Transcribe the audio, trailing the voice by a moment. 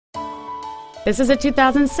This is a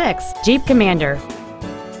 2006 Jeep Commander.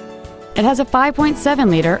 It has a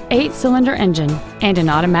 5.7-liter 8-cylinder engine and an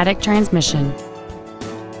automatic transmission.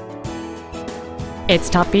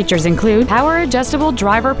 Its top features include power-adjustable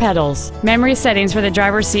driver pedals, memory settings for the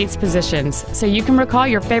driver's seat's positions, so you can recall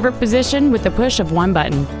your favorite position with the push of one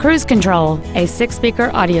button, cruise control, a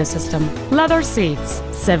 6-speaker audio system, leather seats,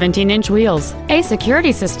 17-inch wheels, a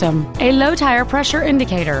security system, a low tire pressure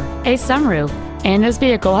indicator, a sunroof, and this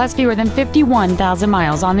vehicle has fewer than 51,000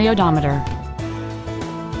 miles on the odometer.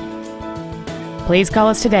 Please call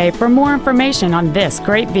us today for more information on this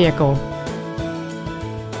great vehicle.